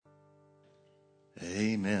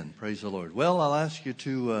Amen. Praise the Lord. Well, I'll ask you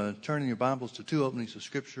to turn in your Bibles to two openings of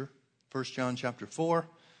Scripture, 1 John chapter 4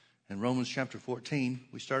 and Romans chapter 14.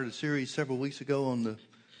 We started a series several weeks ago on the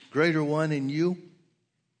greater one in you,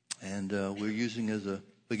 and we're using as a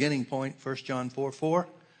beginning point 1 John 4:4.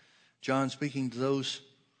 John speaking to those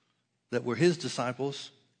that were his disciples.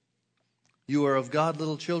 You are of God,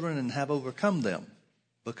 little children, and have overcome them,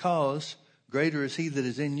 because greater is he that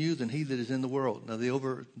is in you than he that is in the world. Now,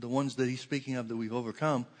 the ones that he's speaking of that we've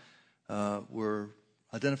overcome were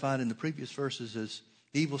identified in the previous verses as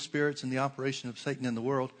evil spirits and the operation of Satan in the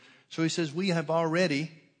world. So he says we have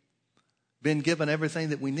already been given everything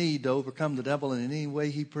that we need to overcome the devil in any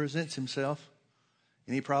way he presents himself,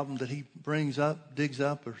 any problem that he brings up, digs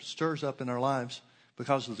up, or stirs up in our lives,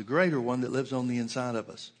 because of the greater one that lives on the inside of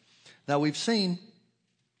us. Now, we've seen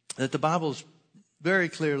that the Bible's very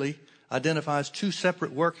clearly identifies two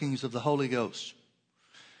separate workings of the Holy Ghost.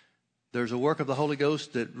 There's a work of the Holy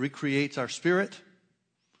Ghost that recreates our spirit.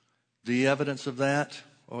 The evidence of that,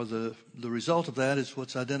 or the result of that, is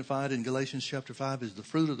what's identified in Galatians chapter 5 as the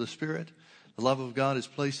fruit of the Spirit. The love of God is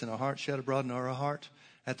placed in our heart, shed abroad in our heart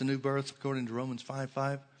at the new birth, according to Romans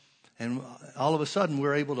 5:5. And all of a sudden,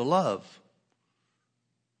 we're able to love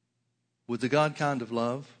with the God kind of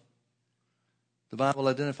love. The Bible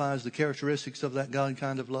identifies the characteristics of that God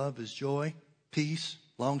kind of love as joy, peace,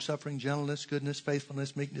 long-suffering, gentleness, goodness,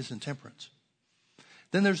 faithfulness, meekness, and temperance.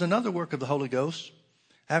 Then there's another work of the Holy Ghost.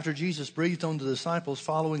 After Jesus breathed on the disciples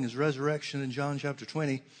following his resurrection in John chapter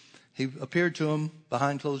 20, he appeared to them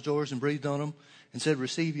behind closed doors and breathed on them and said,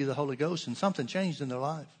 "Receive ye the Holy Ghost." And something changed in their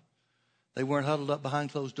life. They weren't huddled up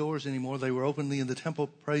behind closed doors anymore. They were openly in the temple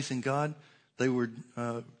praising God. They went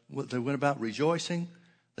about rejoicing.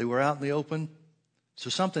 They were out in the open. So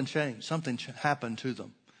something changed. Something happened to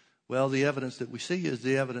them. Well, the evidence that we see is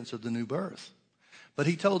the evidence of the new birth. But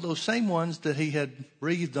he told those same ones that he had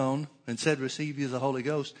breathed on and said, "Receive you the Holy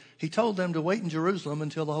Ghost." He told them to wait in Jerusalem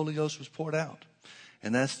until the Holy Ghost was poured out.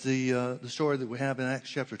 And that's the story that we have in Acts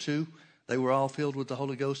chapter 2. They were all filled with the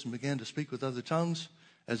Holy Ghost and began to speak with other tongues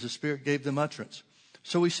as the Spirit gave them utterance.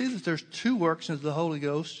 So we see that there's two works of the Holy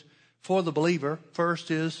Ghost for the believer. First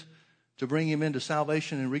is to bring him into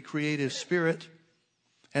salvation and recreate his spirit.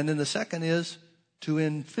 And then the second is to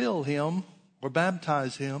infill him or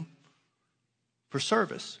baptize him for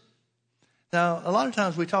service. Now, a lot of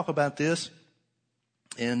times we talk about this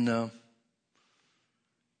in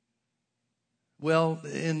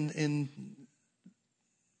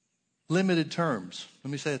limited terms.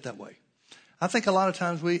 Let me say it that way. I think a lot of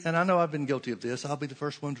times and I know I've been guilty of this. I'll be the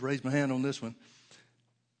first one to raise my hand on this one.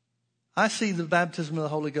 I see the baptism of the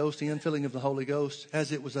Holy Ghost, the infilling of the Holy Ghost,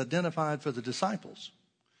 as it was identified for the disciples.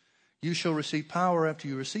 You shall receive power after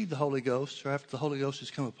you receive the Holy Ghost, or after the Holy Ghost has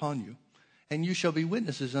come upon you. And you shall be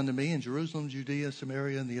witnesses unto me in Jerusalem, Judea,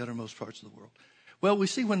 Samaria, and the uttermost parts of the world. Well, we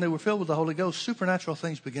see when they were filled with the Holy Ghost, supernatural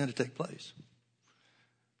things began to take place.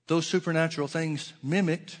 Those supernatural things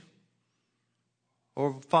mimicked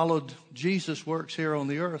or followed Jesus' works here on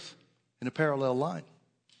the earth in a parallel line.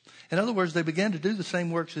 In other words, they began to do the same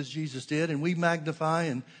works as Jesus did, and we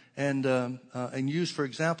magnify and use for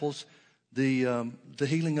examples the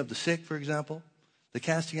healing of the sick, for example, the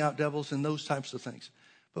casting out devils, and those types of things.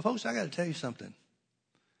 But folks, I got to tell you something.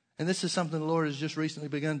 And this is something the Lord has just recently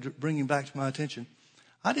begun bringing back to my attention.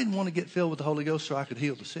 I didn't want to get filled with the Holy Ghost so I could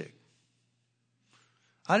heal the sick.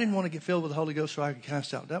 I didn't want to get filled with the Holy Ghost so I could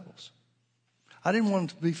cast out devils. I didn't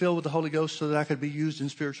want to be filled with the Holy Ghost so that I could be used in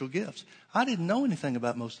spiritual gifts. I didn't know anything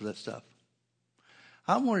about most of that stuff.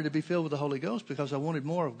 I wanted to be filled with the Holy Ghost because I wanted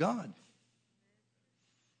more of God.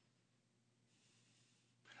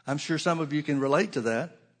 I'm sure some of you can relate to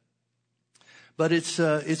that. But it's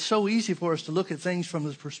so easy for us to look at things from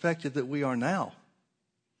the perspective that we are now.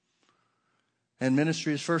 And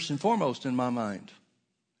ministry is first and foremost in my mind.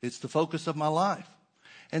 It's the focus of my life.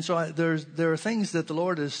 And so there are things that the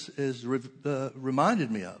Lord has reminded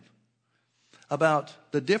me of about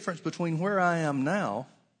the difference between where I am now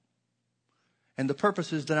and the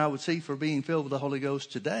purposes that I would see for being filled with the Holy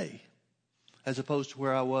Ghost today, as opposed to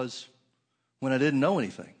where I was when I didn't know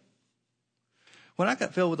anything. When I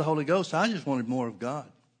got filled with the Holy Ghost, I just wanted more of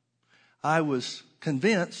God. I was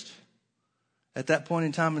convinced at that point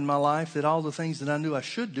in time in my life that all the things that I knew I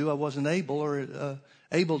should do, I wasn't able to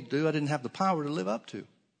do. I didn't have the power to live up to.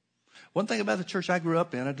 One thing about the church I grew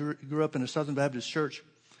up in, I grew up in a Southern Baptist church.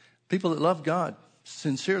 People that loved God,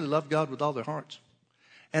 sincerely loved God with all their hearts.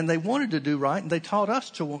 And they wanted to do right, and they taught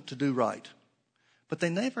us to want to do right. But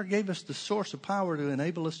they never gave us the source of power to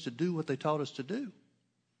enable us to do what they taught us to do.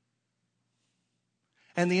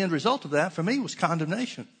 And the end result of that for me was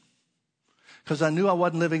condemnation. because I knew I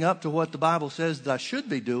wasn't living up to what the Bible says that I should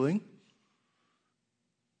be doing.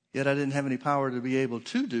 Yet I didn't have any power to be able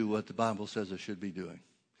to do what the Bible says I should be doing.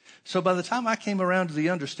 So by the time I came around to the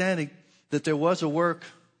understanding that there was a work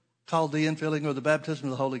called the infilling or the baptism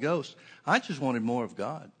of the Holy Ghost, I just wanted more of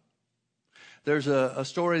God. There's a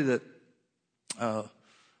story that a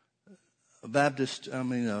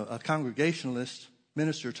Congregationalist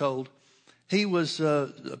minister told. He was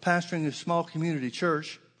pastoring a small community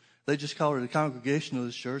church. They just called it a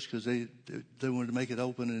Congregationalist church because they wanted to make it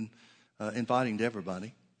open and inviting to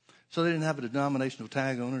everybody. So they didn't have a denominational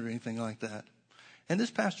tag on it or anything like that. And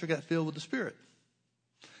this pastor got filled with the Spirit.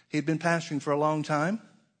 He'd been pastoring for a long time.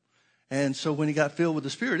 And so when he got filled with the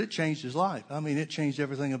Spirit, it changed his life. I mean, it changed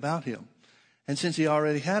everything about him. And since he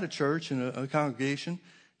already had a church and a congregation,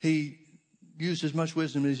 he used as much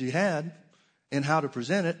wisdom as he had in how to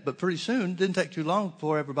present it. But pretty soon, didn't take too long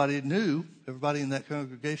before everybody in that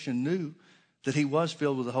congregation knew that he was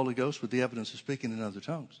filled with the Holy Ghost with the evidence of speaking in other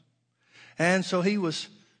tongues. And so he was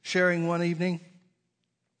sharing one evening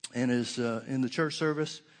in the church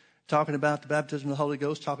service, talking about the baptism of the Holy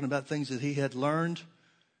Ghost, talking about things that he had learned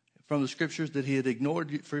from the scriptures that he had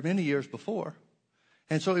ignored for many years before.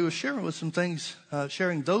 And so he was sharing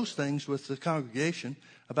those things with the congregation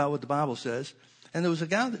about what the Bible says. And there was a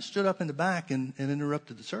guy that stood up in the back and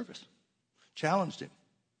interrupted the service, challenged him.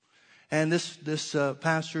 And this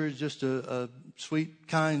pastor is just a sweet,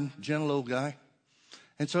 kind, gentle old guy.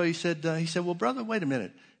 And so he said, well, brother, wait a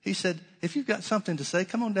minute. He said, if you've got something to say,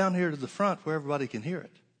 come on down here to the front where everybody can hear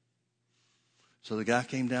it. So the guy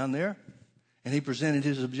came down there and he presented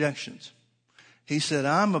his objections. He said,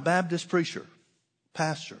 I'm a Baptist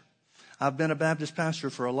pastor. I've been a Baptist pastor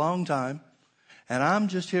for a long time. And I'm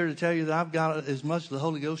just here to tell you that I've got as much of the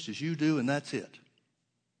Holy Ghost as you do, and that's it.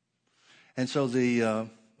 And so the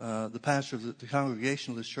pastor of the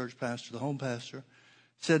Congregationalist church pastor, the home pastor,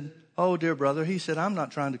 said, oh, dear brother, he said, I'm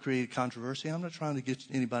not trying to create controversy. I'm not trying to get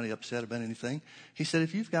anybody upset about anything. He said,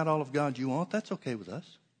 if you've got all of God you want, that's okay with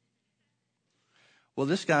us. Well,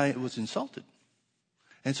 this guy was insulted.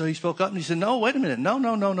 And so he spoke up and he said, no, wait a minute.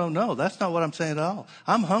 No. That's not what I'm saying at all.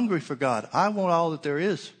 I'm hungry for God. I want all that there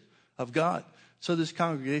is of God. So this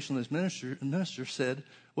Congregationalist minister said,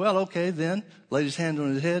 well, okay, then, laid his hand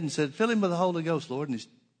on his head and said, fill him with the Holy Ghost, Lord. And he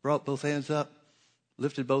brought both hands up,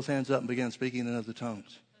 lifted both hands up and began speaking in other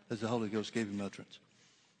tongues as the Holy Ghost gave him utterance.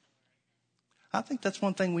 I think that's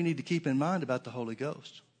one thing we need to keep in mind about the Holy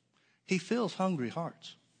Ghost. He fills hungry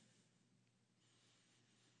hearts.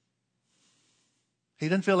 He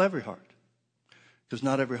doesn't fill every heart, because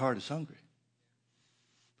not every heart is hungry.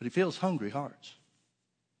 But he fills hungry hearts.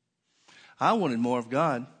 I wanted more of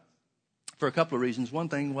God for a couple of reasons. One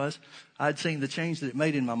thing was I'd seen the change that it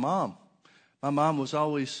made in my mom. My mom was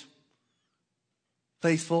always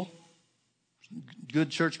faithful, good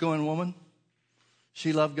church-going woman.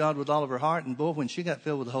 She loved God with all of her heart. And boy, when she got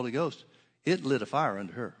filled with the Holy Ghost, it lit a fire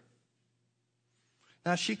under her.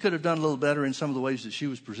 Now, she could have done a little better in some of the ways that she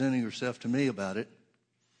was presenting herself to me about it,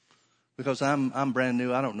 because I'm brand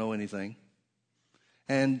new. I don't know anything.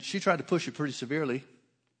 And she tried to push it pretty severely,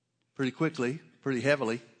 pretty quickly, pretty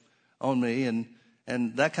heavily on me. And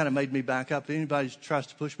that kind of made me back up. If anybody tries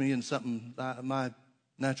to push me into something, my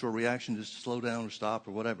natural reaction is to slow down or stop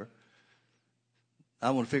or whatever.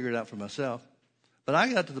 I want to figure it out for myself. But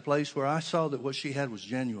I got to the place where I saw that what she had was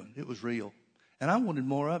genuine. It was real. And I wanted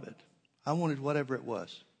more of it. I wanted whatever it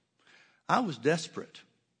was. I was desperate.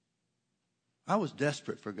 I was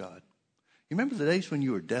desperate for God. You remember the days when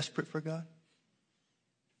you were desperate for God?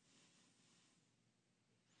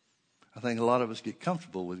 I think a lot of us get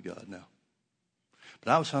comfortable with God now.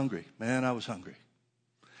 But I was hungry. Man, I was hungry.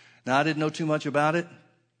 Now, I didn't know too much about it.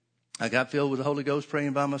 I got filled with the Holy Ghost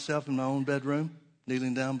praying by myself in my own bedroom,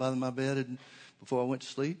 kneeling down by my bed before I went to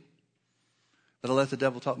sleep. But I let the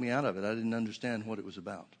devil talk me out of it. I didn't understand what it was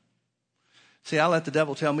about. See, I let the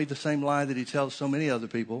devil tell me the same lie that he tells so many other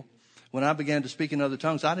people. When I began to speak in other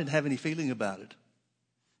tongues, I didn't have any feeling about it.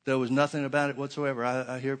 There was nothing about it whatsoever.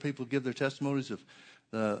 I hear people give their testimonies of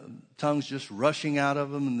the tongues just rushing out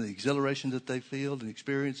of them and the exhilaration that they feel and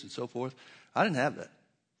experience and so forth. I didn't have that.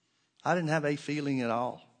 I didn't have a feeling at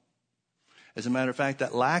all. As a matter of fact,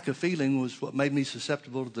 that lack of feeling was what made me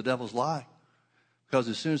susceptible to the devil's lie. Because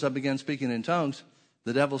as soon as I began speaking in tongues,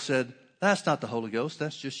 the devil said, that's not the Holy Ghost,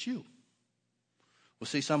 that's just you. Well,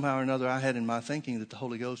 see, somehow or another, I had in my thinking that the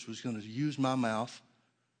Holy Ghost was going to use my mouth,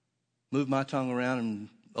 move my tongue around, and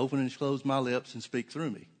open and close my lips and speak through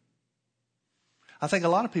me. I think a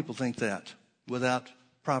lot of people think that without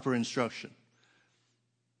proper instruction.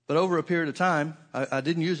 But over a period of time, I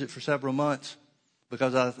didn't use it for several months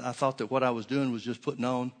because I thought that what I was doing was just putting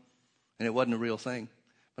on and it wasn't a real thing.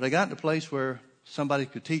 But I got to a place where somebody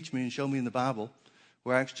could teach me and show me in the Bible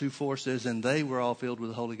where Acts 2:4 says, and they were all filled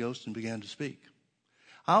with the Holy Ghost and began to speak.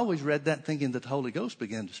 I always read that thinking that the Holy Ghost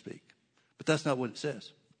began to speak. But that's not what it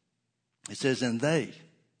says. It says, and they,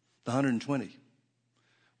 the 120,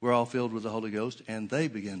 were all filled with the Holy Ghost, and they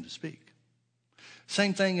began to speak.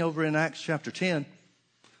 Same thing over in Acts chapter 10.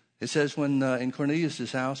 It says when in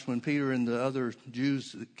Cornelius' house, when Peter and the other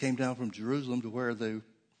Jews came down from Jerusalem to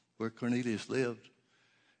where Cornelius lived,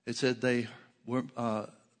 it said they were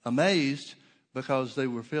amazed because they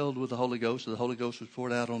were filled with the Holy Ghost. The Holy Ghost was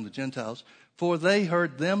poured out on the Gentiles, for they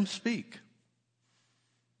heard them speak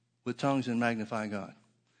with tongues and magnify God.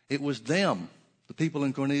 It was them, the people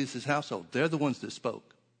in Cornelius' household. They're the ones that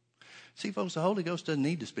spoke. See, folks, the Holy Ghost doesn't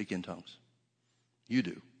need to speak in tongues. You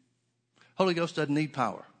do. Holy Ghost doesn't need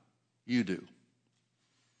power. You do.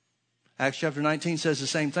 Acts chapter 19 says the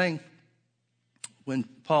same thing. When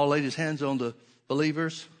Paul laid his hands on the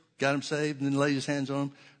believers, got them saved, and then laid his hands on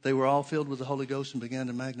them, they were all filled with the Holy Ghost and began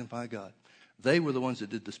to magnify God. They were the ones that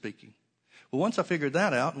did the speaking. Well, once I figured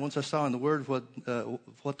that out, and once I saw in the Word what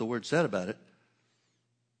the Word said about it,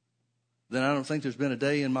 then I don't think there's been a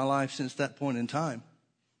day in my life since that point in time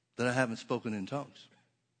that I haven't spoken in tongues.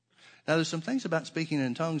 Now, there's some things about speaking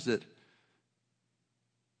in tongues that,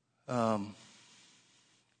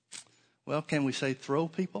 can we say throw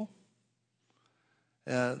people?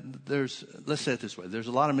 Let's say it this way. There's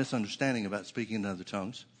a lot of misunderstanding about speaking in other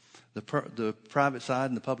tongues, the private side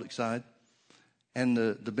and the public side, and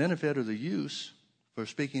the benefit or the use for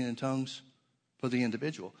speaking in tongues for the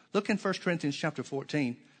individual. Look in 1 Corinthians chapter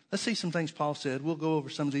 14. Let's see some things Paul said. We'll go over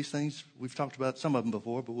some of these things. We've talked about some of them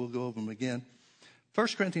before, but we'll go over them again. 1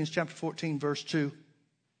 Corinthians chapter 14, verse 2.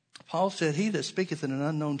 Paul said, he that speaketh in an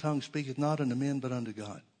unknown tongue speaketh not unto men, but unto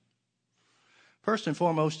God. First and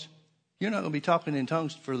foremost, you're not going to be talking in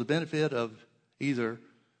tongues for the benefit of either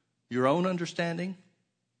your own understanding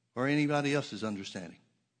or anybody else's understanding.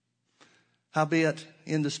 Howbeit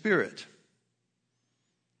in the Spirit,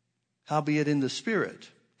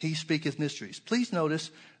 he speaketh mysteries. Please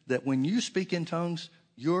notice that when you speak in tongues,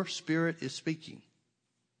 your spirit is speaking.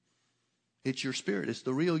 It's your spirit. It's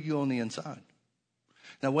the real you on the inside.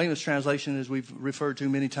 Now, Weymouth's translation, as we've referred to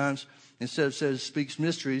many times, instead of says speaks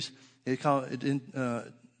mysteries, it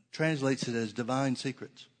translates it as divine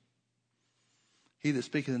secrets. He that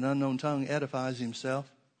speaketh an unknown tongue edifies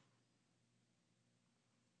himself,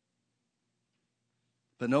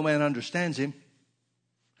 but no man understands him.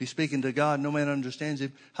 He's speaking to God. No man understands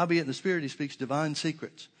him. Howbeit in the Spirit he speaks divine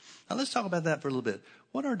secrets. Now let's talk about that for a little bit.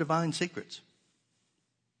 What are divine secrets?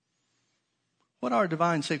 What are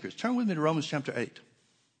divine secrets? Turn with me to Romans chapter 8.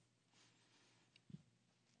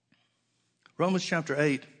 Romans chapter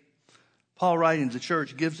 8, Paul writing to the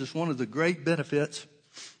church gives us one of the great benefits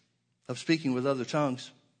of speaking with other tongues.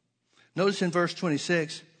 Notice in verse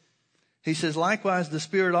 26, he says, likewise the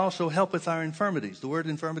Spirit also helpeth our infirmities. The word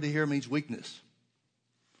infirmity here means weakness.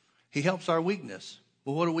 He helps our weakness.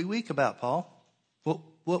 Well, what are we weak about, Paul? Well,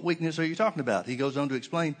 what weakness are you talking about? He goes on to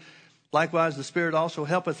explain, likewise the Spirit also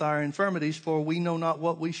helpeth our infirmities, for we know not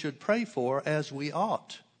what we should pray for as we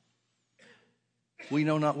ought. We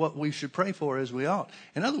know not what we should pray for as we ought.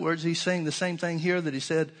 In other words, he's saying the same thing here that he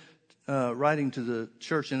said, writing to the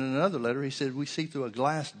church in another letter. He said, we see through a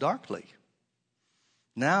glass darkly.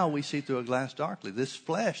 Now we see through a glass darkly. This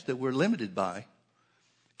flesh that we're limited by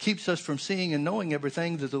keeps us from seeing and knowing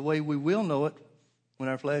everything the way we will know it when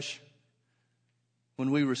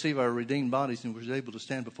we receive our redeemed bodies and we're able to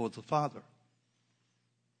stand before the Father.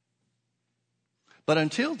 But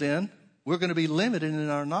until then, we're going to be limited in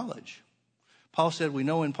our knowledge. Paul said we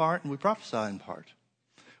know in part and we prophesy in part.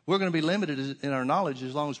 We're going to be limited in our knowledge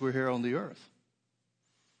as long as we're here on the earth.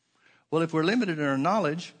 Well, if we're limited in our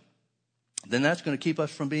knowledge, then that's going to keep us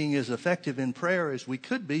from being as effective in prayer as we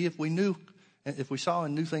could be if we saw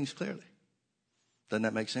and knew things clearly. Doesn't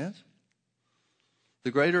that make sense?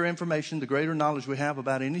 The greater information, the greater knowledge we have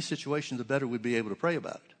about any situation, the better we'd be able to pray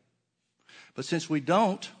about it. But since we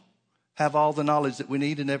don't have all the knowledge that we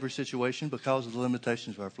need in every situation because of the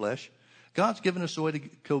limitations of our flesh, God's given us a way to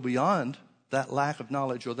go beyond that lack of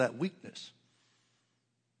knowledge or that weakness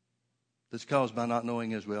that's caused by not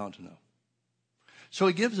knowing as we ought to know. So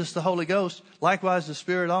he gives us the Holy Ghost. Likewise, the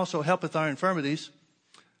Spirit also helpeth our infirmities,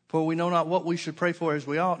 for we know not what we should pray for as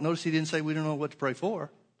we ought. Notice he didn't say we don't know what to pray for.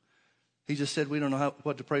 He just said we don't know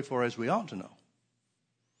what to pray for as we ought to know.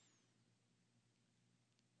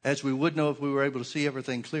 As we would know if we were able to see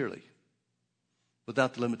everything clearly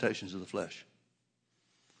without the limitations of the flesh.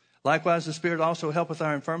 Likewise, the Spirit also helpeth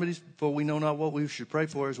our infirmities, for we know not what we should pray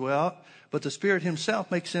for as we ought. But the Spirit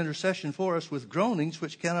himself makes intercession for us with groanings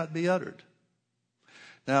which cannot be uttered.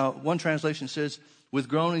 Now, one translation says, with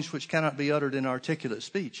groanings which cannot be uttered in articulate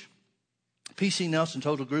speech. P.C. Nelson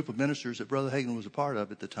told a group of ministers that Brother Hagin was a part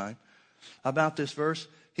of at the time about this verse.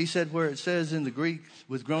 He said where it says in the Greek,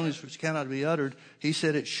 with groanings which cannot be uttered, he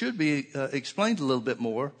said it should be explained a little bit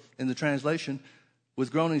more in the translation,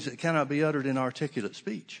 with groanings that cannot be uttered in articulate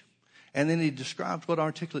speech. And then he described what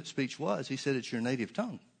articulate speech was. He said it's your native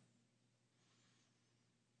tongue.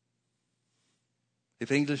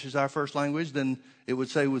 If English is our first language, then it would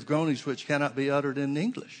say with groanings which cannot be uttered in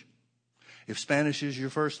English. If Spanish is your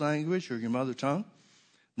first language or your mother tongue,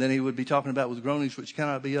 then he would be talking about with groanings which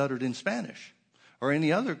cannot be uttered in Spanish or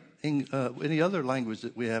any other language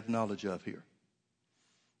that we have knowledge of here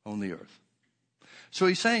on the earth. So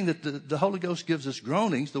he's saying that the Holy Ghost gives us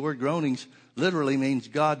groanings. The word groanings literally means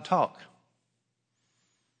God talk.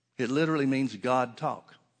 It literally means God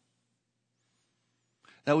talk.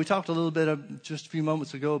 Now, we talked a little bit just a few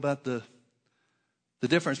moments ago about the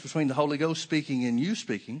difference between the Holy Ghost speaking and you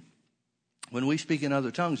speaking. When we speak in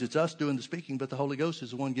other tongues, it's us doing the speaking, but the Holy Ghost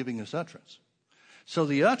is the one giving us utterance. So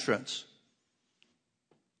the utterance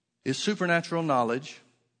is supernatural knowledge,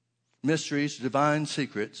 mysteries, divine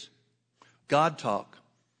secrets, God talk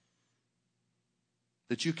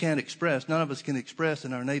that you can't express. None of us can express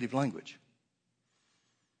in our native language.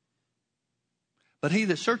 But he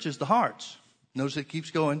that searches the hearts, notice it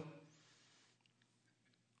keeps going.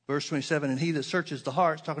 Verse 27, and he that searches the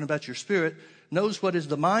hearts, talking about your spirit, knows what is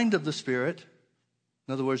the mind of the Spirit.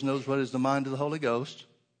 In other words, knows what is the mind of the Holy Ghost,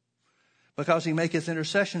 because he maketh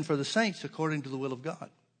intercession for the saints according to the will of God.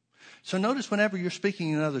 So notice whenever you're speaking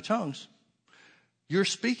in other tongues, you're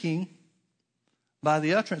speaking by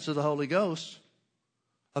the utterance of the Holy Ghost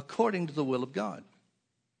according to the will of God.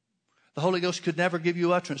 The Holy Ghost could never give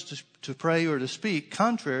you utterance to pray or to speak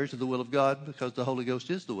contrary to the will of God, because the Holy Ghost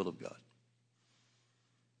is the will of God.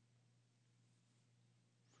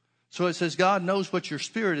 So it says God knows what your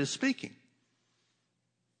spirit is speaking.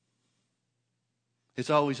 It's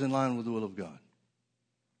always in line with the will of God.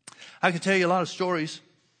 I could tell you a lot of stories,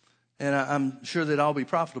 and I'm sure they'd all be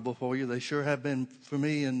profitable for you. They sure have been for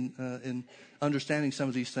me in understanding some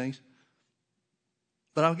of these things.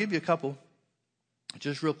 But I'll give you a couple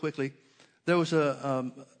just real quickly. There was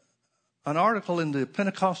an article in the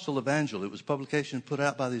Pentecostal Evangel. It was a publication put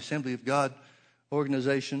out by the Assembly of God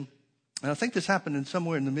organization. And I think this happened in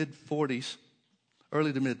somewhere in the mid-40s,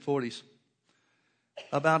 early to mid-40s,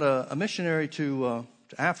 about a missionary to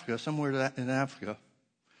Africa, somewhere in Africa.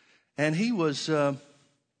 And he was, I'm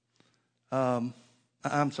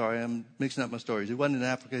sorry, I'm mixing up my stories. He wasn't in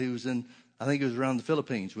Africa. He was I think it was around the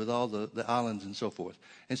Philippines with all the islands and so forth.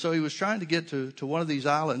 And so he was trying to get to one of these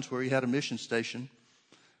islands where he had a mission station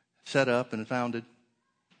set up and founded.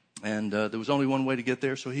 And there was only one way to get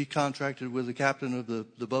there, so he contracted with the captain of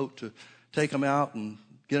the boat to take him out and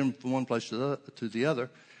get him from one place to the other.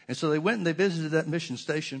 And so they went and they visited that mission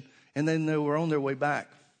station, and then they were on their way back.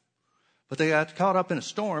 But they got caught up in a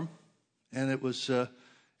storm, and it was a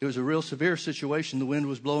real severe situation. The wind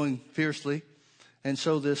was blowing fiercely. And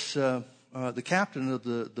so the captain of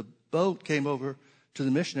the boat came over to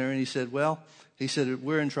the missionary, and he said,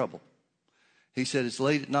 we're in trouble. He said, it's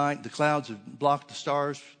late at night. The clouds have blocked the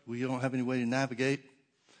stars. We don't have any way to navigate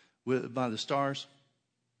by the stars.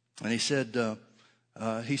 And he said,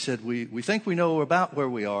 we think we know about where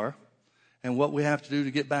we are and what we have to do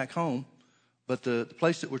to get back home. But the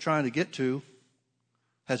place that we're trying to get to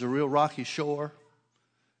has a real rocky shore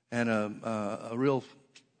and a real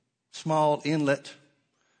small inlet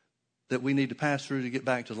that we need to pass through to get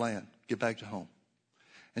back to land, get back to home.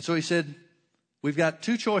 And so he said, we've got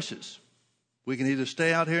two choices. We can either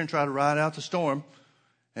stay out here and try to ride out the storm,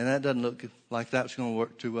 and that doesn't look like that's going to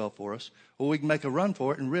work too well for us, or we can make a run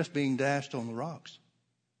for it and risk being dashed on the rocks.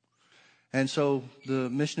 And so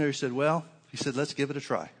the missionary said, let's give it a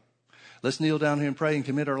try. Let's kneel down here and pray and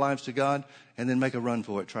commit our lives to God, and then make a run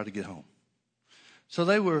for it, try to get home. So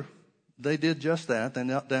they did just that. They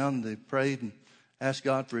knelt down and they prayed and asked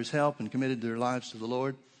God for his help and committed their lives to the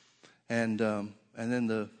Lord. And then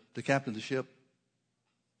the captain of the ship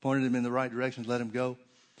pointed him in the right direction, let him go.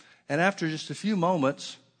 And after just a few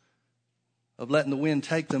moments of letting the wind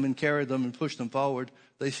take them and carry them and push them forward,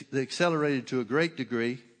 they accelerated to a great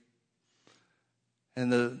degree.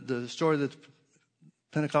 And the story that the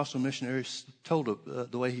Pentecostal missionary told,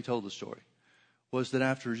 the way he told the story, was that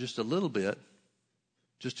after just a little bit,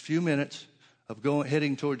 just a few minutes of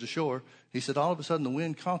heading towards the shore, he said all of a sudden the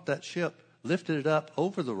wind caught that ship, lifted it up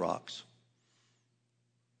over the rocks,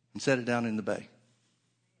 and set it down in the bay.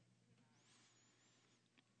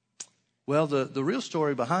 Well, the real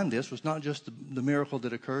story behind this was not just the miracle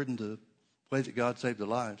that occurred and the way that God saved their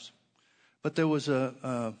lives, but there was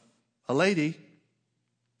a lady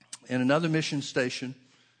in another mission station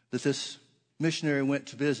that this missionary went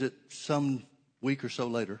to visit some week or so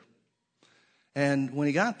later. And when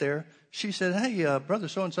he got there, she said, "Hey, brother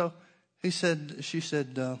so-and-so," she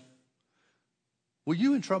said, "Were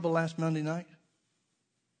you in trouble last Monday night?"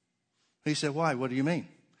 He said, "Why? What do you mean?"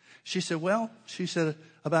 She said,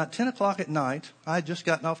 "About 10 o'clock at night, I had just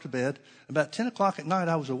gotten off to bed. About 10 o'clock at night,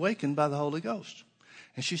 I was awakened by the Holy Ghost."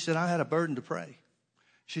 And she said, "I had a burden to pray."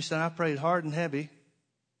 She said, "I prayed hard and heavy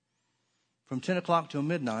from 10 o'clock till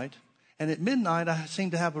midnight. And at midnight, I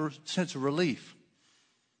seemed to have a sense of relief.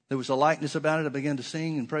 There was a lightness about it. I began to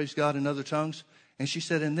sing and praise God in other tongues." And she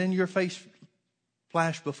said, "And then your face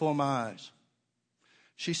flashed before my eyes."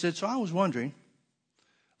 She said, "So I was wondering,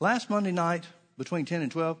 last Monday night between 10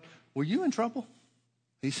 and 12, were you in trouble?"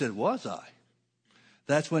 He said, "Was I?"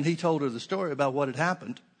 That's when he told her the story about what had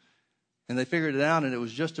happened. And they figured it out, and it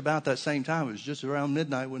was just about that same time. It was just around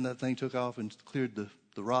midnight when that thing took off and cleared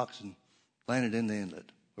the rocks and landed in the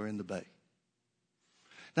inlet or in the bay.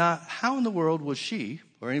 Now, how in the world would she,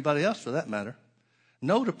 or anybody else for that matter,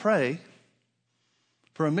 know to pray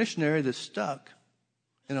for a missionary that's stuck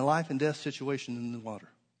in a life and death situation in the water,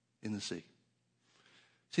 in the sea?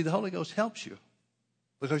 See, the Holy Ghost helps you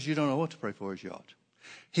because you don't know what to pray for as you ought.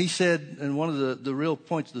 He said, and one of the real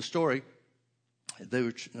points of the story,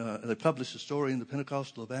 they published a story in the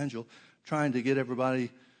Pentecostal Evangel trying to get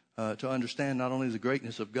everybody to understand not only the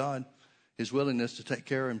greatness of God, his willingness to take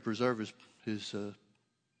care and preserve his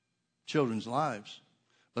children's lives,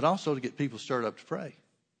 but also to get people stirred up to pray.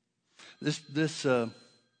 This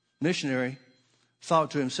missionary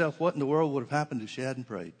thought to himself, what in the world would have happened if she hadn't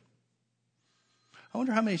prayed? I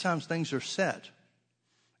wonder how many times things are set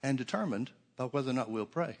and determined by whether or not we'll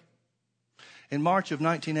pray. In March of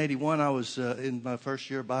 1981, I was in my first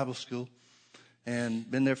year of Bible school and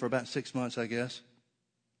been there for about 6 months, I guess.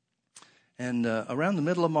 And around the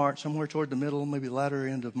middle of March, somewhere toward the middle, maybe latter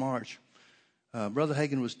end of March, Brother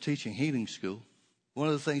Hagin was teaching healing school. One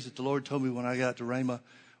of the things that the Lord told me when I got to Rhema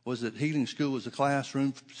was that healing school was a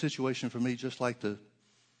classroom situation for me, just like the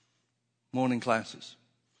morning classes.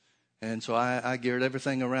 And so I geared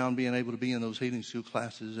everything around being able to be in those healing school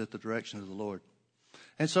classes at the direction of the Lord.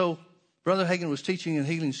 And so Brother Hagin was teaching in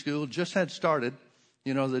healing school, just had started.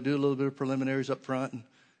 You know, they do a little bit of preliminaries up front.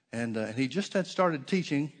 And he just had started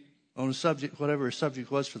teaching on a subject, whatever his subject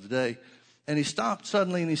was for the day. And he stopped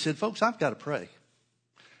suddenly and he said, "Folks, I've got to pray.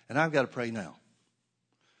 And I've got to pray now."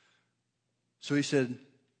 So he said,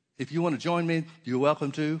 "If you want to join me, you're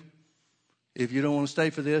welcome to. If you don't want to stay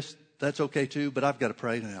for this, that's okay too, but I've got to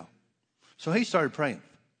pray now." So he started praying.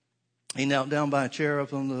 He knelt down by a chair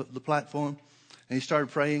up on the platform and he started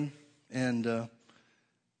praying. And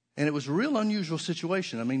it was a real unusual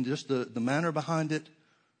situation. I mean, just the manner behind it,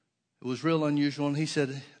 it was real unusual. And he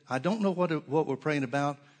said, "I don't know what we're praying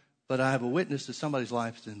about, but I have a witness that somebody's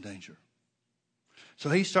life is in danger." So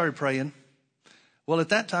he started praying. Well, at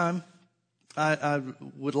that time, I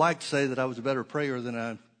would like to say that I was a better prayer than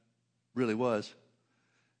I really was.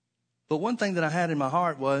 But one thing that I had in my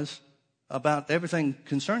heart was about everything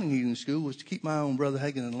concerning healing school was to keep my eye on Brother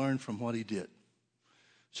Hagin and learn from what he did.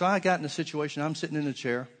 So I got in a situation, I'm sitting in a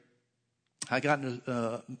chair. I got in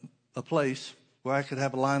a place where I could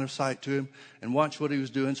have a line of sight to him and watch what he was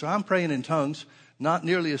doing. So I'm praying in tongues, not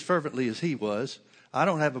nearly as fervently as he was. I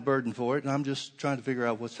don't have a burden for it, and I'm just trying to figure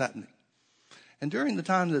out what's happening. And during the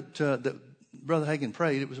time that Brother Hagin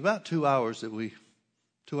prayed, it was about 2 hours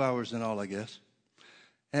 2 hours in all, I guess.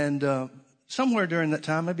 And somewhere during that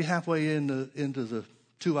time, maybe halfway into the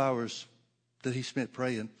 2 hours that he spent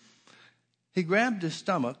praying, he grabbed his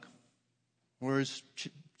stomach, or his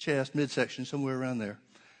chest, midsection, somewhere around there,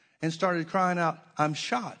 and started crying out, "I'm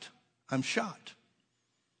shot. I'm shot."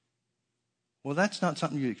 Well, that's not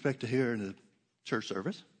something you expect to hear in a church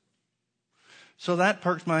service. So that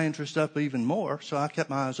perked my interest up even more. So I kept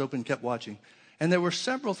my eyes open, kept watching. And there were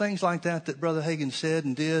several things like that Brother Hagin said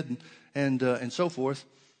and did and so forth.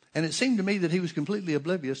 And it seemed to me that he was completely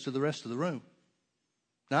oblivious to the rest of the room.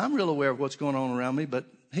 Now, I'm real aware of what's going on around me, but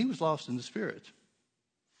he was lost in the spirit.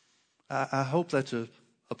 I hope that's an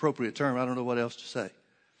appropriate term. I don't know what else to say.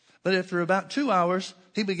 But after about 2 hours,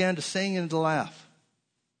 he began to sing and to laugh.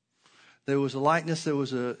 There was a lightness,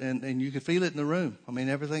 and you could feel it in the room. I mean,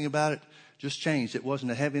 everything about it just changed. It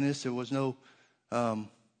wasn't a heaviness. There was no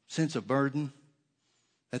sense of burden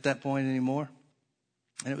at that point anymore.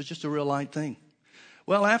 And it was just a real light thing.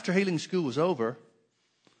 Well, after healing school was over,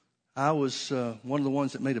 I was one of the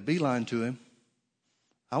ones that made a beeline to him.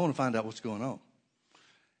 I want to find out what's going on.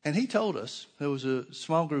 And he told us, there was a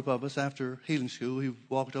small group of us after healing school. He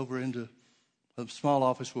walked over into a small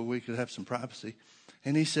office where we could have some privacy.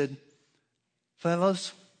 And he said,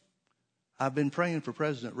 fellas, I've been praying for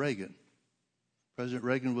President Reagan. President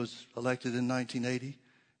Reagan was elected in 1980,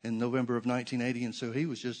 in November of 1980, and so he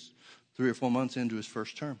was just 3 or 4 months into his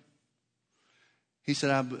first term. He said,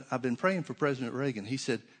 I've been praying for President Reagan. He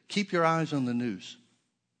said, keep your eyes on the news.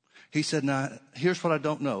 He said, now, here's what I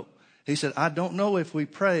don't know. He said, I don't know if we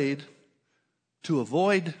prayed to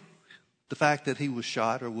avoid the fact that he was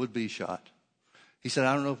shot or would be shot. He said,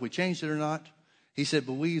 I don't know if we changed it or not. He said,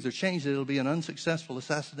 but we either changed it, it'll be an unsuccessful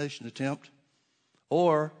assassination attempt,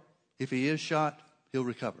 or if he is shot, he'll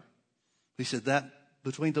recover. He said that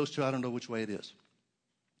between those two, I don't know which way it is.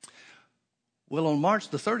 Well, on March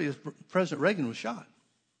the 30th, President Reagan was shot.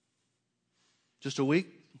 Just a week,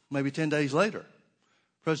 maybe 10 days later,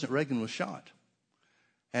 President Reagan was shot.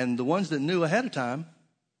 And the ones that knew ahead of time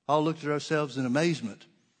all looked at ourselves in amazement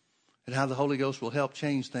at how the Holy Ghost will help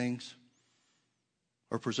change things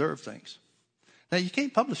or preserve things. Now, you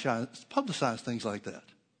can't publicize things like that.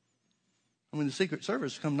 I mean, the Secret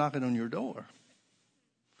Service come knocking on your door.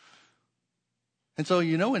 And so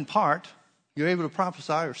you know in part, you're able to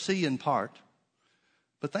prophesy or see in part.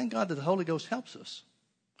 But thank God that the Holy Ghost helps us.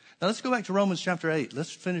 Now let's go back to Romans chapter 8.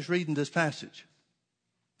 Let's finish reading this passage.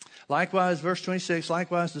 Likewise, verse 26,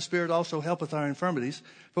 likewise the Spirit also helpeth our infirmities,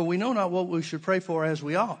 for we know not what we should pray for as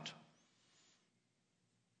we ought.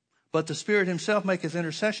 But the Spirit himself maketh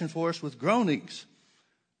intercession for us with groanings,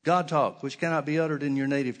 God talk, which cannot be uttered in your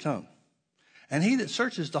native tongue. And he that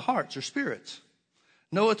searches the hearts or spirits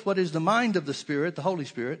knoweth what is the mind of the Spirit, the Holy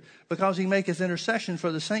Spirit, because he maketh intercession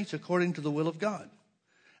for the saints according to the will of God.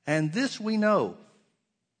 And this we know.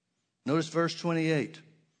 Notice verse 28.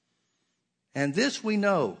 And this we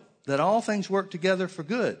know, that all things work together for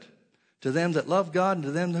good to them that love God and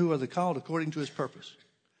to them who are the called according to his purpose.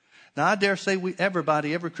 Now, I dare say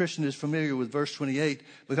every Christian is familiar with verse 28,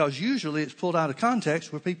 because usually it's pulled out of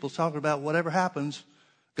context where people talk about whatever happens,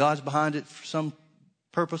 God's behind it for some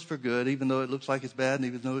purpose for good, even though it looks like it's bad and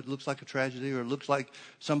even though it looks like a tragedy or it looks like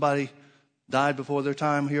somebody died before their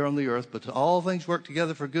time here on the earth. But all things work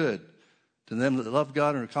together for good to them that love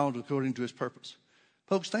God and are called according to his purpose.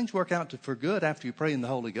 Folks, things work out for good after you pray in the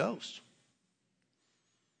Holy Ghost.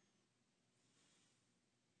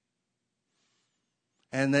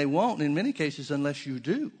 And they won't in many cases unless you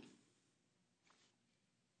do.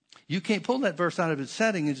 You can't pull that verse out of its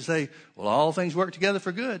setting and just say, well, all things work together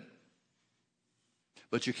for good.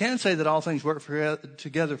 But you can say that all things work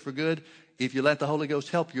together for good if you let the Holy Ghost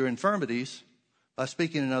help your infirmities by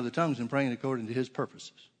speaking in other tongues and praying according to his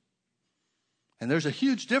purposes. And there's a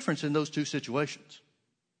huge difference in those two situations.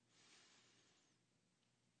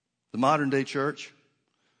 The modern day church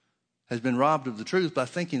has been robbed of the truth by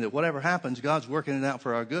thinking that whatever happens, God's working it out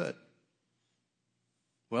for our good.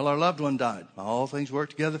 Well, our loved one died. All things work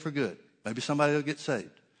together for good. Maybe somebody will get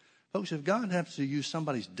saved. Folks, if God happens to use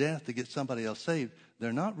somebody's death to get somebody else saved,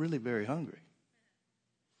 they're not really very hungry.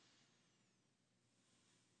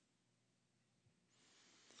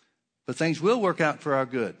 But things will work out for our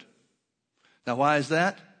good. Now, why is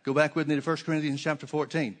that? Go back with me to 1 Corinthians chapter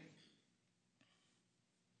 14.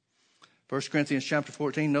 1 Corinthians chapter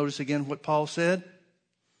 14, notice again what Paul said.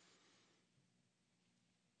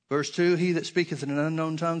 Verse 2, he that speaketh in an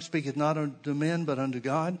unknown tongue speaketh not unto men, but unto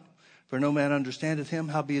God. For no man understandeth him,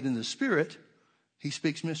 howbeit in the Spirit he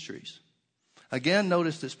speaks mysteries. Again,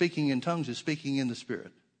 notice that speaking in tongues is speaking in the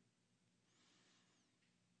Spirit.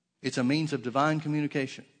 It's a means of divine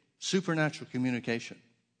communication, supernatural communication.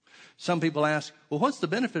 Some people ask, well, what's the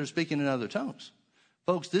benefit of speaking in other tongues?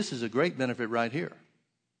 Folks, this is a great benefit right here.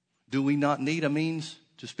 Do we not need a means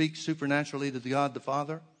to speak supernaturally to God the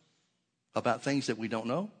Father about things that we don't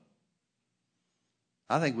know?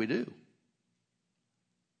 I think we do.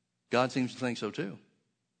 God seems to think so too.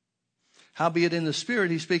 Howbeit in the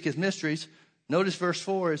Spirit he speaketh mysteries. Notice verse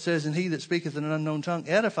 4, it says, and he that speaketh in an unknown tongue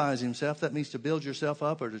edifies himself. That means to build yourself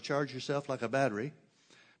up or to charge yourself like a battery.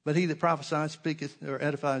 But he that prophesies speaketh or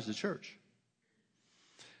edifies the church.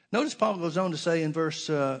 Notice Paul goes on to say in verse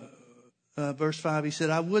 5, he said,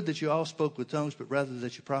 I would that you all spoke with tongues, but rather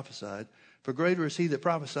that you prophesied. For greater is he that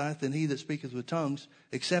prophesieth than he that speaketh with tongues,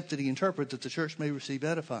 except that he interpret, that the church may receive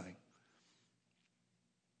edifying.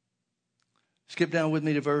 Skip down with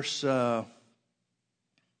me to verse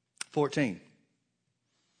 14.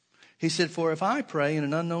 He said, for if I pray in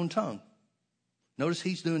an unknown tongue, notice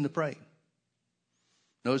he's doing the praying.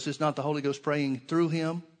 Notice it's not the Holy Ghost praying through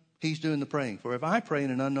him. He's doing the praying. For if I pray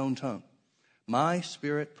in an unknown tongue, my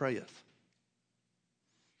spirit prayeth,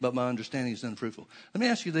 but my understanding is unfruitful. Let me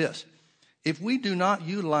ask you this. if we do not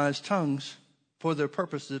utilize tongues for their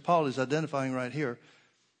purpose that Paul is identifying right here,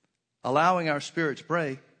 allowing our spirit to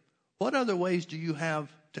pray, what other ways do you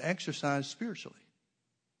have to exercise spiritually?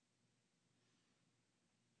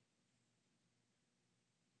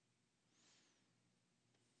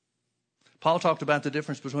 Paul talked about the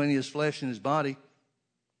difference between his flesh and his body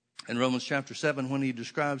in Romans chapter 7 when he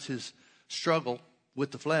describes his struggle with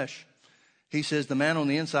the flesh. He says, the man on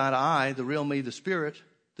the inside, I, the real me, the spirit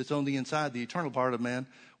that's on the inside, the eternal part of man,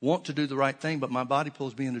 want to do the right thing, but my body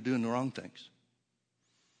pulls me into doing the wrong things.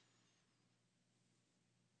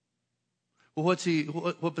 Well,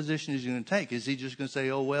 what position is he going to take? Is he just going to say,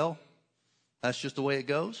 oh, well, that's just the way it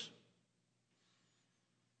goes?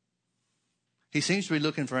 He seems to be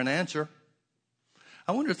looking for an answer.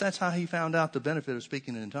 I wonder if that's how he found out the benefit of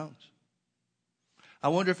speaking in tongues. I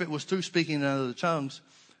wonder if it was through speaking in other tongues.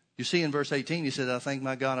 You see in verse 18, he said, I thank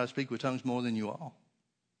my God I speak with tongues more than you all.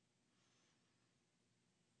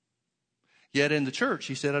 Yet in the church,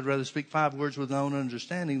 he said, I'd rather speak 5 words with my own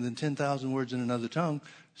understanding than 10,000 words in another tongue,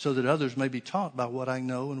 so that others may be taught by what I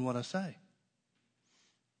know and what I say.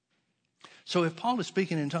 So if Paul is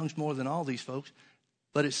speaking in tongues more than all these folks,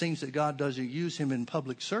 but it seems that God doesn't use him in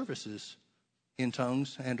public services in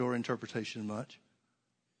tongues and or interpretation much,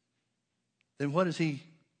 then what is he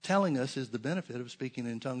telling us is the benefit of speaking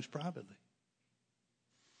in tongues privately?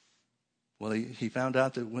 Well, he found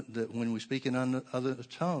out that when we speak in other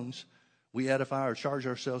tongues, we edify or charge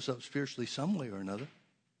ourselves up spiritually some way or another.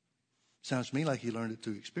 Sounds to me like he learned it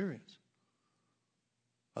through experience.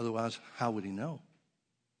 Otherwise, how would he know?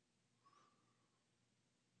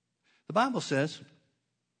 The Bible says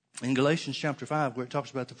in Galatians chapter 5, where it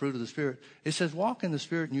talks about the fruit of the Spirit, it says, walk in the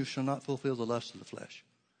Spirit and you shall not fulfill the lust of the flesh.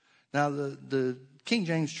 Now, the King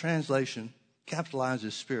James translation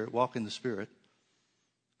capitalizes Spirit, walk in the Spirit.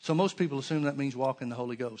 So most people assume that means walk in the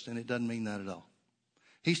Holy Ghost, and it doesn't mean that at all.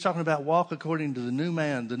 He's talking about walk according to the new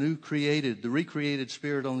man, the new created, the recreated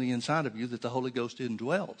spirit on the inside of you that the Holy Ghost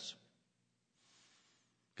indwells.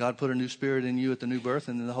 God put a new spirit in you at the new birth,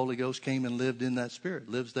 and then the Holy Ghost came and lived in that spirit,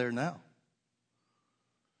 lives there now.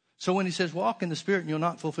 So when he says walk in the Spirit and you'll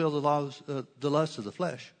not fulfill the lust of the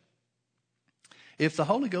flesh, if the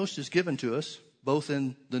Holy Ghost is given to us, both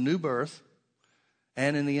in the new birth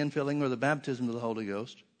and in the infilling or the baptism of the Holy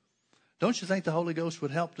Ghost, don't you think the Holy Ghost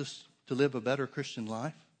would help us to live a better Christian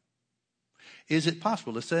life? Is it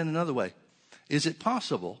possible, let's say it another way, is it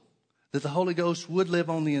possible that the Holy Ghost would live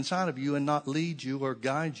on the inside of you and not lead you or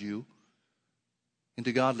guide you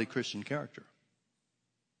into godly Christian character?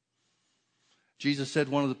 Jesus said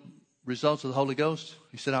one of the results of the Holy Ghost,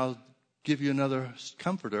 he said, I'll give you another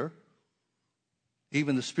comforter,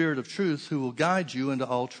 even the Spirit of truth, who will guide you into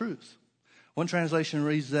all truth. One translation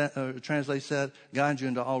translates that, guide you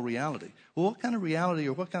into all reality. Well, what kind of reality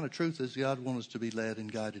or what kind of truth does God want us to be led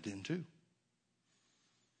and guided into,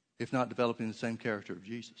 if not developing the same character of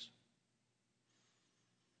Jesus?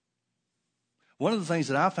 One of the things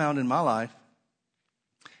that I found in my life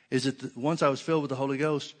is that once I was filled with the Holy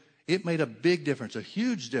Ghost, it made a big difference, a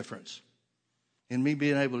huge difference in me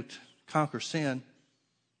being able to conquer sin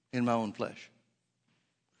in my own flesh.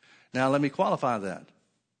 Now, let me qualify that.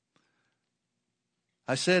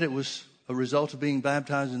 I said it was a result of being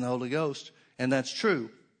baptized in the Holy Ghost, and that's true.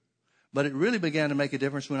 But it really began to make a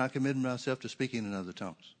difference when I committed myself to speaking in other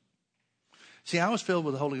tongues. See, I was filled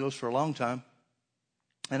with the Holy Ghost for a long time,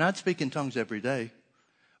 and I'd speak in tongues every day,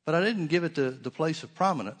 but I didn't give it the place of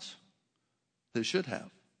prominence that it should have.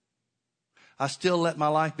 I still let my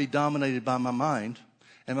life be dominated by my mind,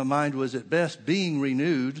 and my mind was at best being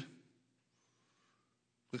renewed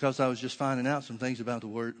because I was just finding out some things about the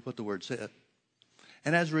word, what the word said.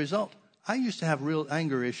 And as a result, I used to have real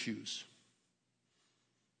anger issues.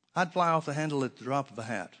 I'd fly off the handle at the drop of a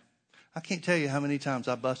hat. I can't tell you how many times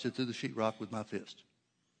I busted through the sheetrock with my fist.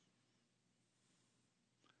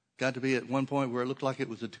 Got to be at one point where it looked like it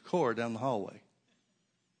was a decor down the hallway.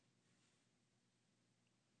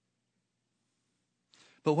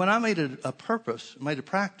 But when I made a practice,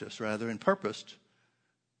 and purposed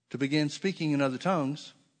to begin speaking in other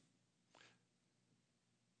tongues,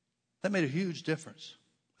 that made a huge difference.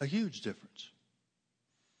 A huge difference.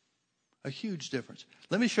 A huge difference.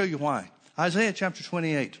 Let me show you why. Isaiah chapter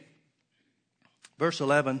 28, verse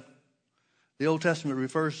 11. The Old Testament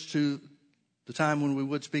refers to the time when we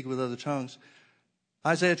would speak with other tongues.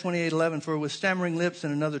 Isaiah 28:11, for with stammering lips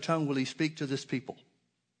and another tongue will he speak to this people.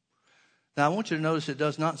 Now, I want you to notice it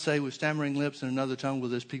does not say with stammering lips and another tongue will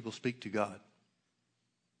this people speak to God.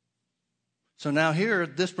 So now here,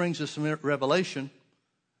 this brings us some revelation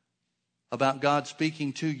about God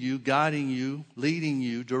speaking to you, guiding you, leading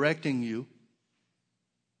you, directing you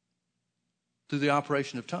through the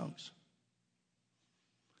operation of tongues.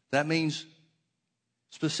 That means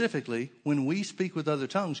specifically, when we speak with other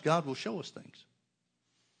tongues, God will show us things.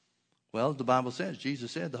 Well, the Bible says,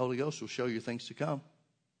 Jesus said, the Holy Ghost will show you things to come,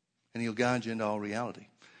 and he'll guide you into all reality.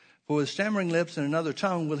 For with stammering lips and another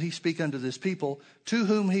tongue will he speak unto this people, to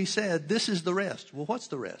whom he said, this is the rest. Well, what's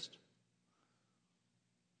the rest?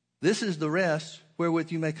 This is the rest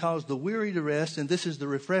wherewith you may cause the weary to rest, and this is the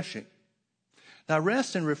refreshing. Now,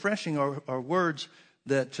 rest and refreshing are words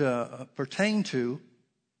that pertain to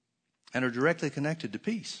and are directly connected to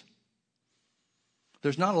peace.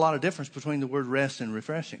 There's not a lot of difference between the word rest and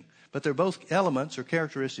refreshing, but they're both elements or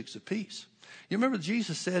characteristics of peace. You remember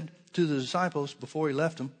Jesus said to the disciples before he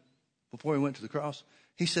left them, before he went to the cross,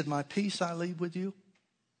 he said, my peace I leave with you.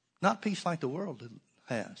 Not peace like the world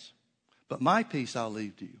has, but my peace I'll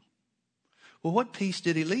leave to you. Well, what peace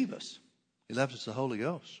did he leave us? He left us the Holy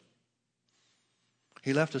Ghost.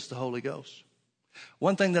 He left us the Holy Ghost.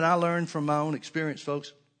 One thing that I learned from my own experience,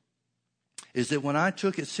 folks, is that when I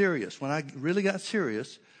took it serious, when I really got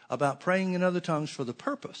serious about praying in other tongues for the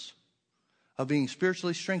purpose of being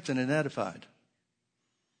spiritually strengthened and edified,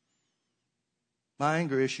 my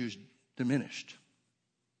anger issues diminished.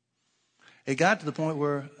 It got to the point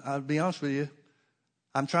where, I'll be honest with you,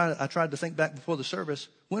 I tried to think back before the service,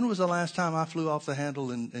 when was the last time I flew off the handle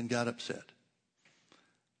and got upset?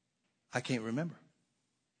 I can't remember.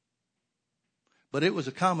 But it was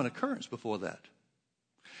a common occurrence before that.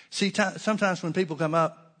 See, sometimes when people come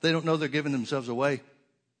up, they don't know they're giving themselves away.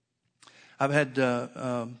 I've had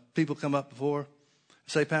people come up before,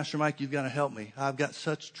 say, Pastor Mike, you've got to help me. I've got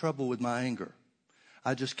such trouble with my anger.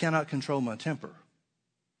 I just cannot control my temper.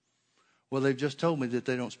 Well, they've just told me that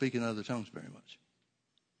they don't speak in other tongues very much.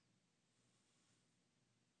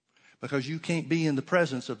 Because you can't be in the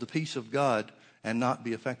presence of the peace of God and not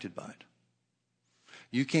be affected by it.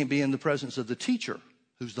 You can't be in the presence of the teacher,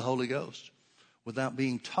 who's the Holy Ghost, without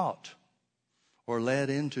being taught or led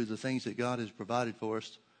into the things that God has provided for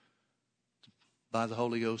us by the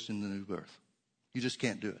Holy Ghost in the new birth. You just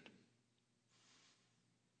can't do it.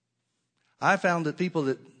 I found that people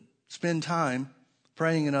that spend time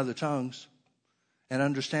praying in other tongues and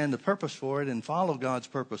understand the purpose for it and follow God's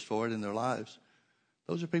purpose for it in their lives,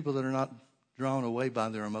 those are people that are not drawn away by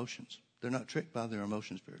their emotions. They're not tricked by their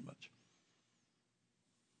emotions very much.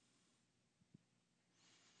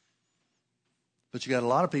 But you got a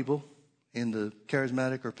lot of people in the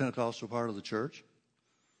charismatic or Pentecostal part of the church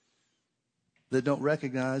that don't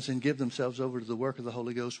recognize and give themselves over to the work of the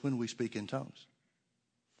Holy Ghost when we speak in tongues.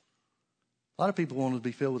 A lot of people want to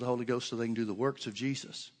be filled with the Holy Ghost so they can do the works of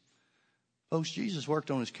Jesus. Folks, Jesus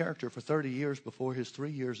worked on his character for 30 years before his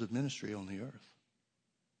 3 years of ministry on the earth.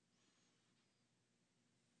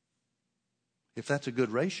 If that's a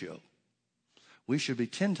good ratio, we should be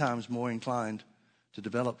 10 times more inclined to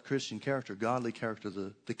develop Christian character, godly character,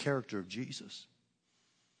 the character of Jesus,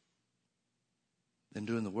 than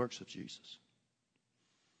doing the works of Jesus.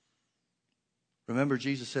 Remember,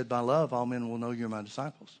 Jesus said, by love, all men will know you're my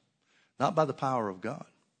disciples. Not by the power of God.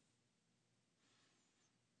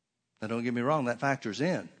 Now, don't get me wrong, that factors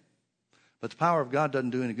in. But the power of God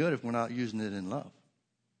doesn't do any good if we're not using it in love.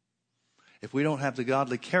 If we don't have the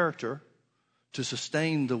godly character to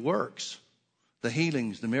sustain the works, the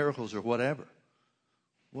healings, the miracles, or whatever,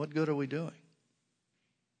 what good are we doing?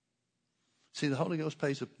 See, the Holy Ghost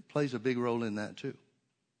plays a big role in that too.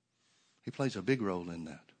 He plays a big role in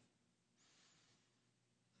that.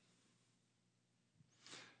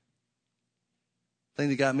 The thing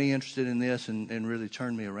that got me interested in this and really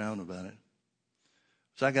turned me around about it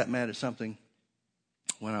was I got mad at something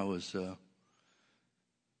when I was,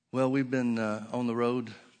 we've been on the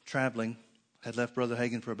road traveling. Had left Brother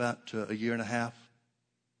Hagin for about a year and a half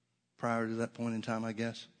prior to that point in time, I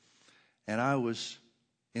guess. And I was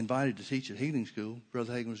invited to teach at healing school.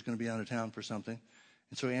 Brother Hagin was going to be out of town for something.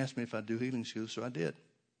 And so he asked me if I'd do healing school, so I did.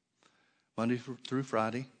 Monday through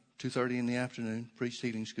Friday, 2:30 in the afternoon, preached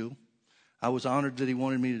healing school. I was honored that he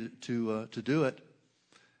wanted me to do it,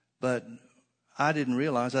 but I didn't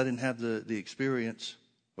realize, I didn't have the experience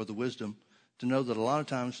or the wisdom to know that a lot of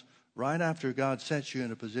times, right after God sets you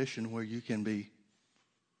in a position where you can be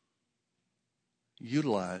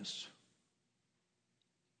utilized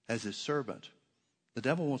as his servant, the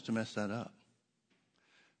devil wants to mess that up.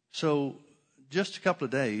 So just a couple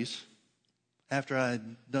of days after I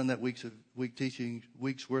had done that week's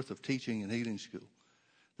worth of teaching and healing school,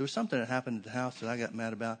 there was something that happened at the house that I got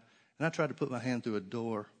mad about, and I tried to put my hand through a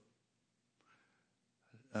door,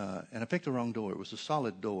 and I picked the wrong door. It was a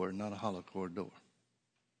solid door, not a hollow core door.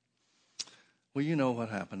 Well, you know what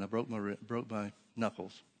happened. I broke my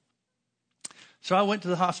knuckles. So I went to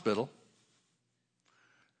the hospital,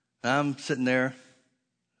 And I'm sitting there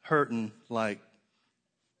hurting like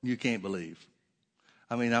you can't believe.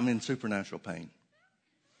 I mean, I'm in supernatural pain.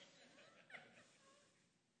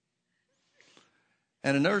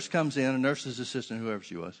 And a nurse comes in, a nurse's assistant, whoever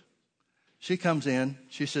she was. She comes in,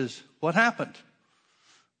 she says, "What happened?"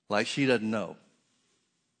 Like she doesn't know.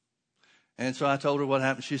 And so I told her what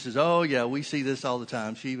happened. She says, "Oh, yeah, we see this all the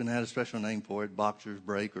time." She even had a special name for it, boxer's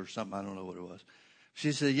break or something. I don't know what it was.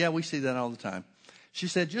 She said, "Yeah, we see that all the time." She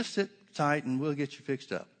said, "Just sit tight and we'll get you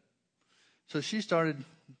fixed up." So she started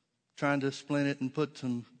trying to splint it and put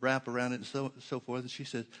some wrap around it and so forth. And she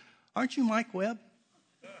said, "Aren't you Mike Webb?"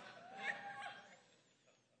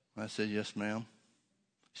 I said, "Yes, ma'am."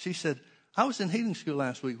 She said, "I was in healing school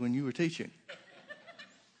last week when you were teaching."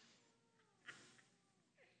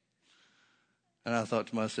 And I thought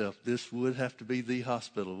to myself, this would have to be the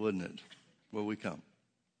hospital, wouldn't it, where we come?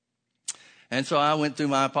 And so I went through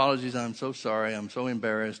my apologies. "I'm so sorry. I'm so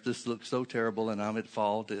embarrassed. This looks so terrible, and I'm at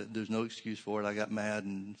fault. There's no excuse for it. I got mad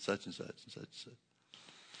and such and such and such and such."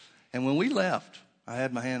 And when we left, I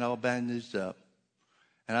had my hand all bandaged up.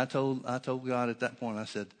 And I told God at that point, I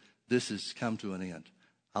said, "This has come to an end.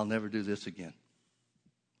 I'll never do this again.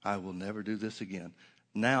 I will never do this again."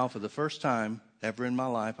 Now, for the first time ever in my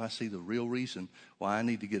life, I see the real reason why I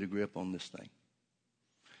need to get a grip on this thing.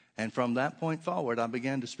 And from that point forward, I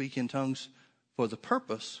began to speak in tongues for the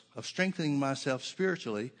purpose of strengthening myself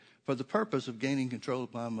spiritually, for the purpose of gaining control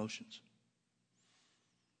of my emotions.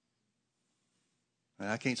 And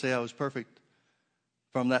I can't say I was perfect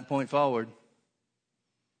from that point forward,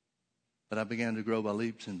 but I began to grow by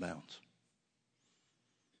leaps and bounds.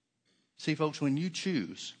 See, folks, when you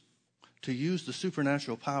choose to use the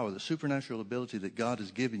supernatural power, the supernatural ability that God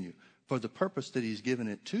has given you for the purpose that He's given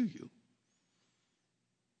it to you,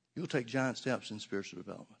 you'll take giant steps in spiritual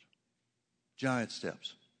development. Giant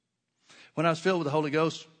steps. When I was filled with the Holy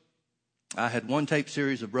Ghost, I had one tape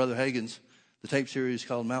series of Brother Hagin's. The tape series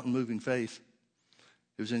called Mountain Moving Faith.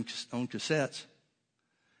 It was on cassettes.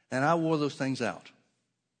 And I wore those things out.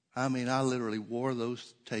 I mean, I literally wore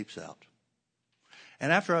those tapes out.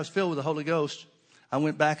 And after I was filled with the Holy Ghost, I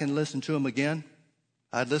went back and listened to them again.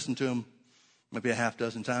 I'd listened to them maybe a half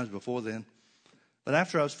dozen times before then. But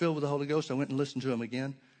after I was filled with the Holy Ghost, I went and listened to them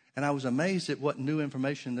again. And I was amazed at what new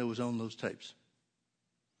information there was on those tapes.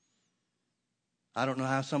 I don't know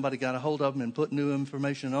how somebody got a hold of them and put new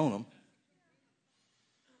information on them.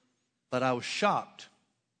 But I was shocked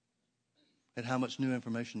at how much new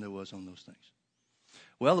information there was on those things.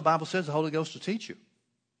 Well, the Bible says the Holy Ghost will teach you.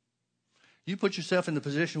 You put yourself in the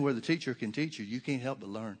position where the teacher can teach you, you can't help but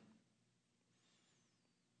learn.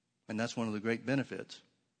 And that's one of the great benefits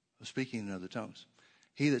of speaking in other tongues.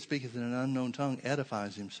 He that speaketh in an unknown tongue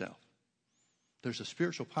edifies himself. There's a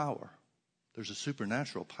spiritual power. There's a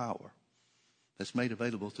supernatural power that's made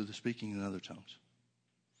available through the speaking in other tongues.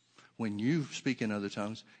 When you speak in other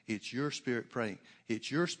tongues, it's your spirit praying. It's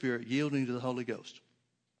your spirit yielding to the Holy Ghost.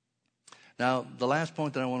 Now, the last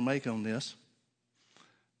point that I want to make on this,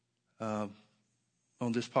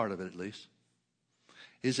 on this part of it at least,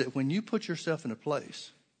 is that when you put yourself in a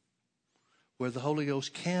place where the Holy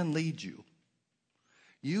Ghost can lead you,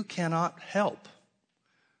 you cannot help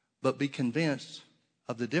but be convinced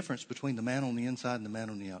of the difference between the man on the inside and the man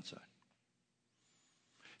on the outside.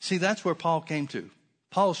 See, that's where Paul came to.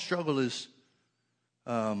 Paul's struggle is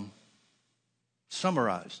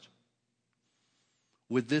summarized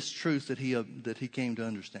with this truth that he came to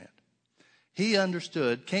understand. He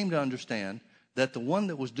came to understand that the one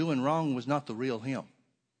that was doing wrong was not the real him.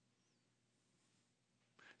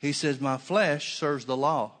 He says, "My flesh serves the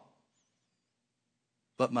law,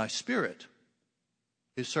 but my spirit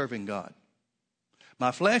is serving God."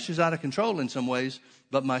 My flesh is out of control in some ways,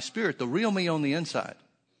 but my spirit, the real me on the inside,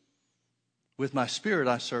 with my spirit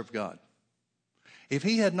I serve God. If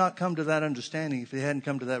he had not come to that understanding, if he hadn't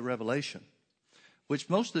come to that revelation, which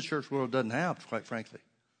most of the church world doesn't have, quite frankly,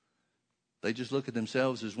 they just look at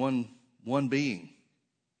themselves as one being.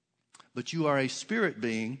 But you are a spirit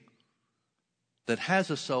being that has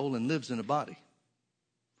a soul and lives in a body.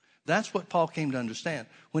 That's what Paul came to understand.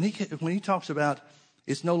 When he talks about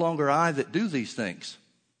it's no longer I that do these things.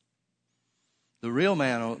 The real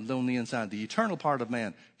man on the inside, the eternal part of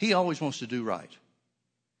man, he always wants to do right.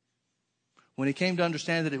 When he came to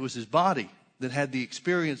understand that it was his body that had the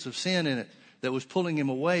experience of sin in it that was pulling him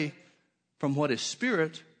away from what his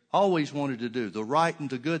spirit always wanted to do, the right and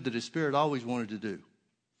the good that his spirit always wanted to do.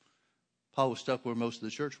 Paul was stuck where most of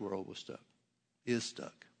the church world is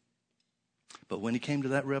stuck. But when he came to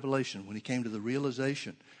that revelation, when he came to the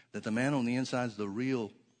realization that the man on the inside is the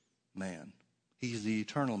real man, he's the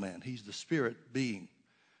eternal man, he's the spirit being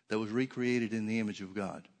that was recreated in the image of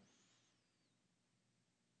God,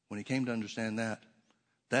 when he came to understand that,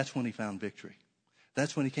 that's when he found victory.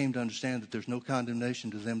 That's when he came to understand that there's no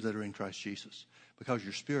condemnation to them that are in Christ Jesus, because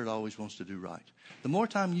your spirit always wants to do right. The more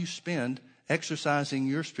time you spend exercising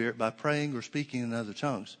your spirit by praying or speaking in other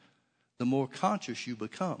tongues, the more conscious you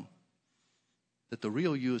become that the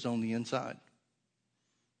real you is on the inside,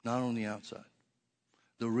 not on the outside.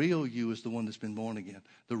 The real you is the one that's been born again.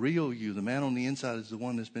 The real you, the man on the inside, is the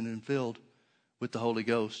one that's been filled with the Holy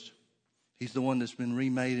Ghost. He's the one that's been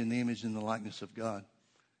remade in the image and the likeness of God.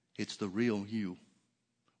 It's the real you.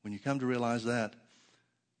 When you come to realize that,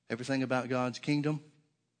 everything about God's kingdom,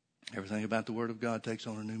 everything about the Word of God takes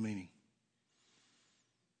on a new meaning.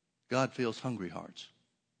 God feels hungry hearts,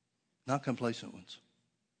 not complacent ones.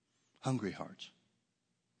 Hungry hearts.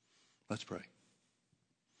 Let's pray.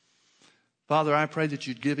 Father, I pray that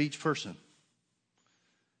you'd give each person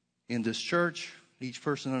in this church, each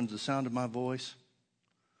person under the sound of my voice,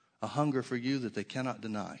 a hunger for you that they cannot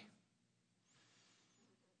deny.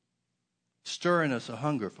 Stir in us a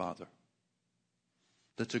hunger, Father,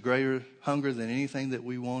 that's a greater hunger than anything that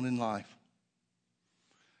we want in life.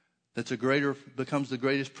 That's becomes the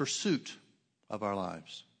greatest pursuit of our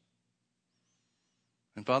lives.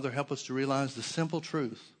 And Father, help us to realize the simple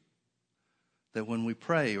truth that when we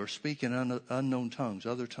pray or speak in unknown tongues,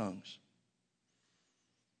 other tongues,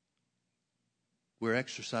 we're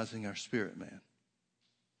exercising our spirit, man.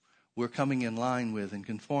 We're coming in line with and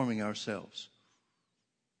conforming ourselves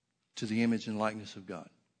to the image and likeness of God,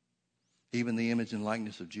 even the image and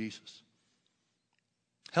likeness of Jesus.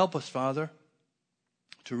 Help us, Father,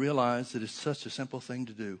 to realize that it's such a simple thing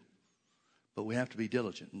to do, but we have to be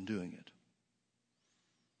diligent in doing it.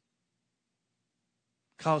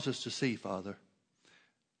 Cause us to see, Father,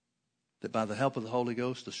 that by the help of the Holy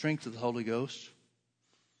Ghost, the strength of the Holy Ghost,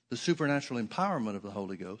 the supernatural empowerment of the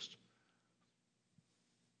Holy Ghost,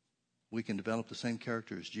 we can develop the same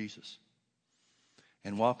character as Jesus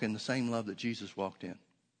and walk in the same love that Jesus walked in.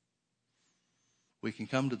 We can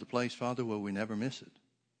come to the place, Father, where we never miss it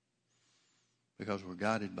because we're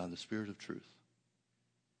guided by the Spirit of truth.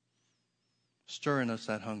 Stir in us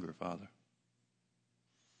that hunger, Father,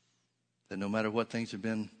 that no matter what things have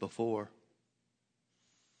been before,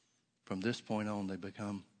 from this point on they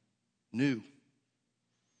become new.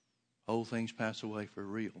 Old things pass away for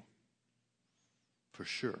real, for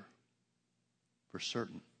sure, for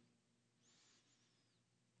certain.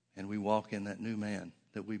 And we walk in that new man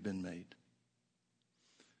that we've been made.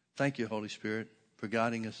 Thank you, Holy Spirit, for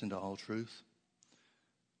guiding us into all truth,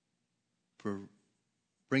 for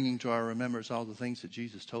bringing to our remembrance all the things that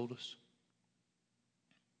Jesus told us,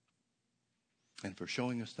 and for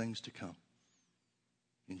showing us things to come.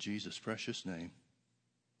 In Jesus' precious name,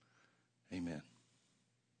 amen.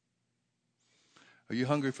 Are you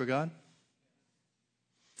hungry for God?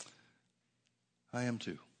 I am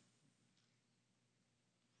too.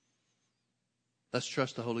 Let's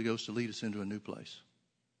trust the Holy Ghost to lead us into a new place,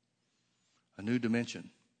 a new dimension,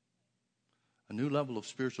 a new level of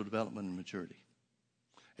spiritual development and maturity.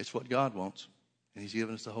 It's what God wants, and He's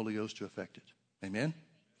given us the Holy Ghost to effect it. Amen?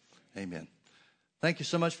 Amen. Thank you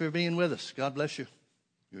so much for being with us. God bless you.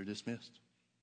 You're dismissed.